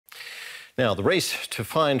Now, the race to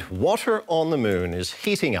find water on the moon is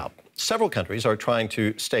heating up. Several countries are trying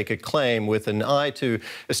to stake a claim with an eye to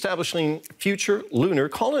establishing future lunar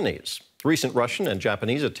colonies. Recent Russian and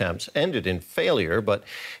Japanese attempts ended in failure, but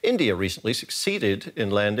India recently succeeded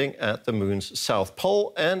in landing at the moon's south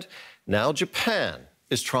pole, and now Japan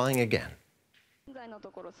is trying again.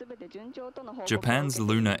 Japan's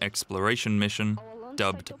lunar exploration mission,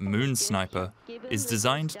 dubbed Moon Sniper, is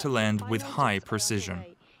designed to land with high precision,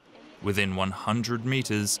 within 100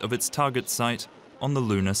 meters of its target site on the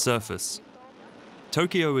lunar surface.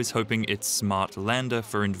 Tokyo is hoping its smart lander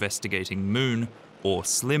for investigating Moon, or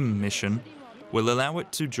SLIM mission, will allow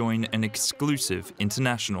it to join an exclusive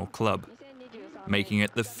international club, making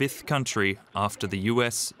it the 5th country after the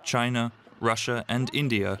US, China, Russia and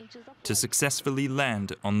India to successfully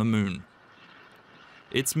land on the Moon.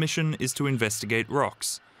 Its mission is to investigate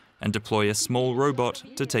rocks and deploy a small robot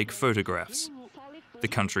to take photographs. The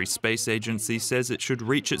country's space agency says it should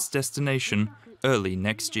reach its destination early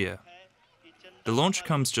next year. The launch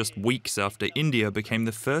comes just weeks after India became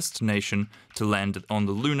the first nation to land on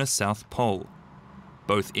the lunar South Pole.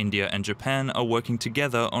 Both India and Japan are working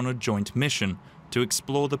together on a joint mission to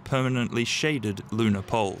explore the permanently shaded lunar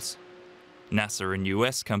poles. NASA and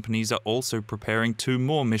US companies are also preparing 2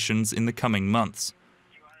 more missions in the coming months.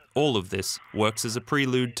 All of this works as a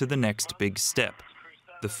prelude to the next big step,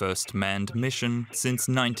 the first manned mission since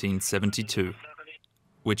 1972.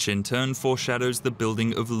 Which in turn foreshadows the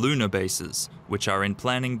building of lunar bases, which are in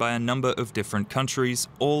planning by a number of different countries,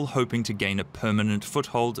 all hoping to gain a permanent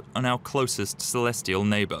foothold on our closest celestial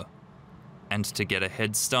neighbor, and to get a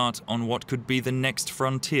head start on what could be the next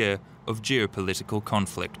frontier of geopolitical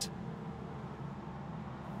conflict.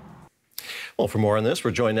 Well, for more on this,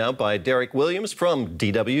 we're joined now by Derek Williams from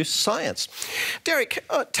DW Science. Derek,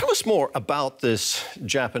 tell us more about this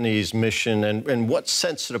Japanese mission and what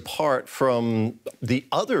sets it apart from the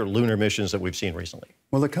other lunar missions that we've seen recently.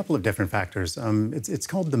 Well, a couple of different factors. It's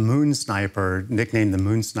called the Moon Sniper, nicknamed the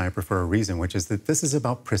Moon Sniper for a reason, which is that this is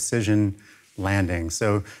about precision landing.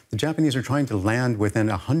 So the Japanese are trying to land within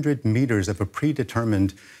 100 meters of a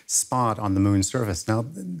predetermined spot on the moon's surface. Now,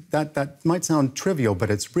 that might sound trivial,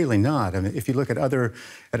 but it's really not. I mean, if you look at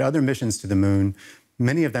other missions to the moon,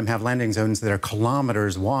 many of them have landing zones that are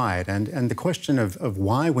kilometers wide. And the question of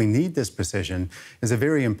why we need this precision is a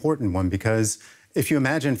very important one, because if you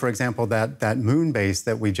imagine, for example, that moon base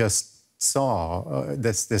that we just saw,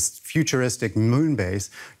 this futuristic moon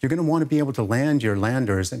base, you're going to want to be able to land your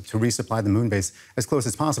landers and to resupply the moon base as close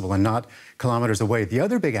as possible and not kilometers away. The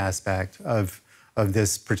other big aspect of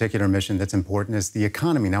this particular mission that's important is the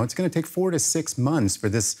economy. Now, it's going to take 4 to 6 months for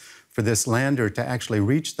this lander to actually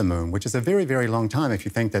reach the moon, which is a very, very long time if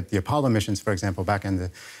you think that the Apollo missions, for example, back in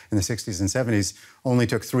the 60s and 70s, only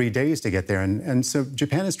took 3 days to get there. And so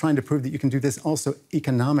Japan is trying to prove that you can do this also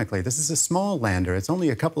economically. This is a small lander. It's only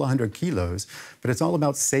a couple of 100 kilos, but it's all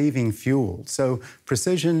about saving fuel. So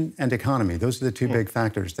precision and economy, those are the 2 big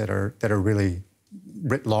factors that are really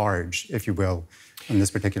writ large, if you will, on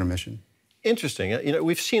this particular mission. Interesting. You know,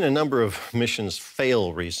 we've seen a number of missions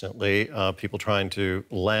fail recently, people trying to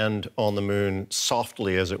land on the moon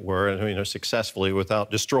softly, as it were, and, successfully without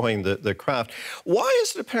destroying the craft. Why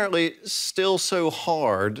is it apparently still so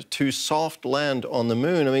hard to soft land on the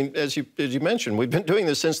moon? I mean, as you mentioned, we've been doing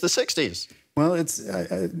this since the 60s. Well,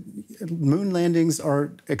 moon landings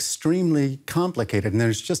are extremely complicated, and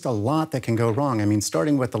there's just a lot that can go wrong. I mean,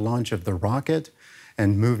 starting with the launch of the rocket,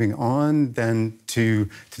 and moving on then to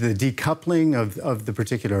the decoupling of the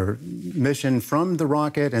particular mission from the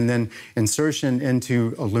rocket, and then insertion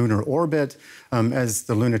into a lunar orbit, as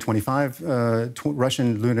the Luna 25,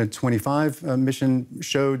 Russian Luna 25 mission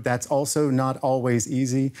showed. That's also not always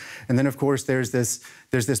easy. And then, of course, there's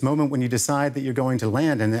this moment when you decide that you're going to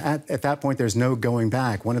land, and at that point, there's no going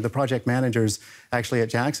back. One of the project managers actually at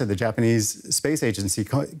JAXA, the Japanese space agency,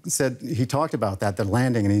 said he talked about that, the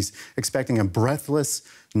landing, and he's expecting a breathless,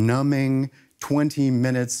 numbing 20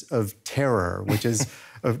 minutes of terror, which is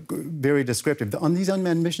very descriptive. On these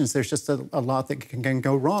unmanned missions, there's just a lot that can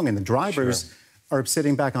go wrong, and the drivers are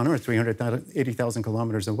sitting back on Earth 380,000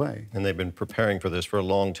 kilometers away. And they've been preparing for this for a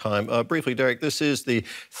long time. Briefly, Derek, this is the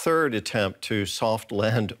 3rd attempt to soft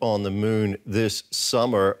land on the moon this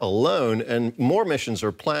summer alone, and more missions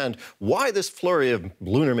are planned. Why this flurry of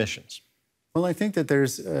lunar missions? Well, I think that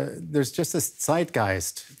there's just this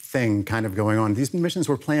zeitgeist thing kind of going on. These missions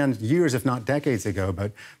were planned years, if not decades ago,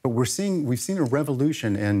 but we've seen a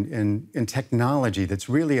revolution in technology that's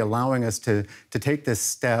really allowing us to take this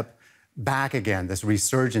step back again, this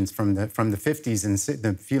resurgence from the 50s and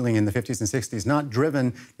the feeling in the 50s and 60s, not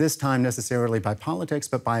driven this time necessarily by politics,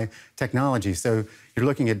 but by technology. So you're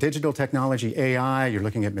looking at digital technology, AI, you're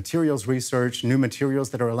looking at materials research, new materials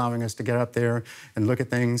that are allowing us to get up there and look at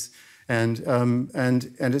things. And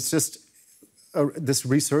it's just this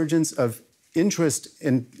resurgence of interest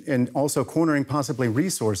in also cornering possibly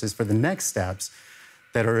resources for the next steps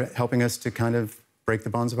that are helping us to kind of break the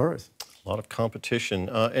bonds of Earth. A lot of competition.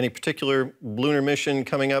 Any particular lunar mission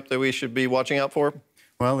coming up that we should be watching out for?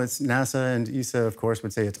 Well, it's NASA and ESA, of course,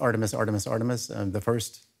 would say it's Artemis, Artemis, Artemis. The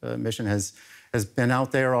first mission has been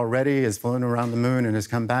out there already, has flown around the moon and has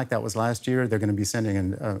come back. That was last year. They're going to be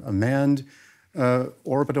sending a manned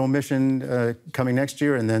orbital mission coming next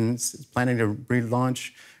year, and then planning to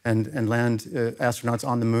relaunch and land astronauts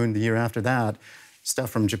on the moon the year after that.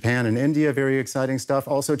 Stuff from Japan and India, very exciting stuff.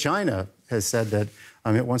 Also, China has said that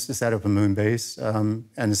it wants to set up a moon base and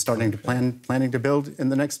is starting to planning to build in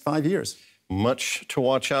the next 5 years. Much to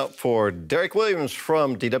watch out for. Derek Williams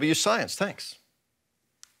from DW Science, thanks.